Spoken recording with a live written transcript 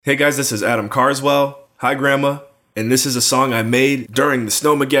Hey guys, this is Adam Carswell. Hi Grandma. And this is a song I made during the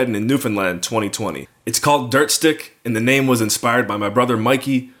Snowmageddon in Newfoundland 2020. It's called Dirt Stick, and the name was inspired by my brother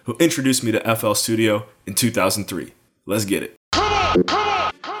Mikey, who introduced me to FL Studio in 2003. Let's get it. Come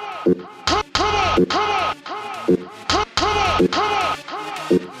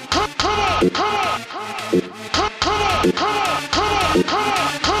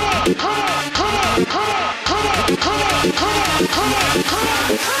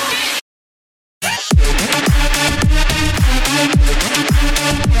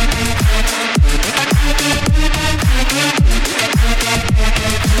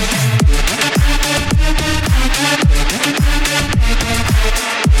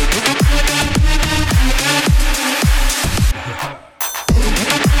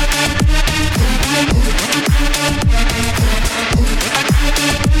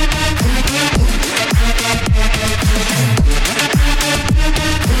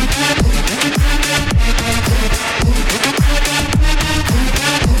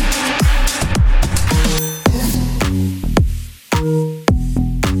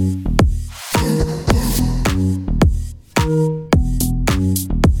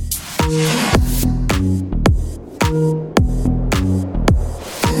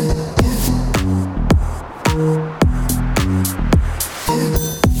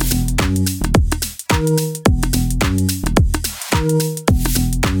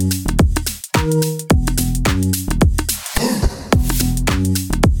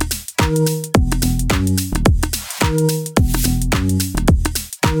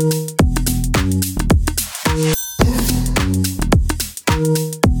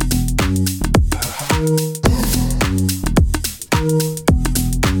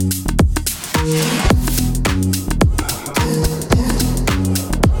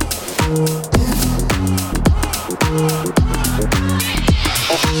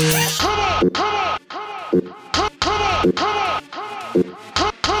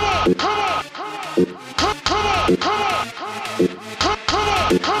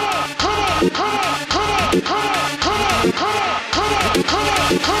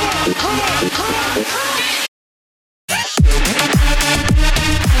on.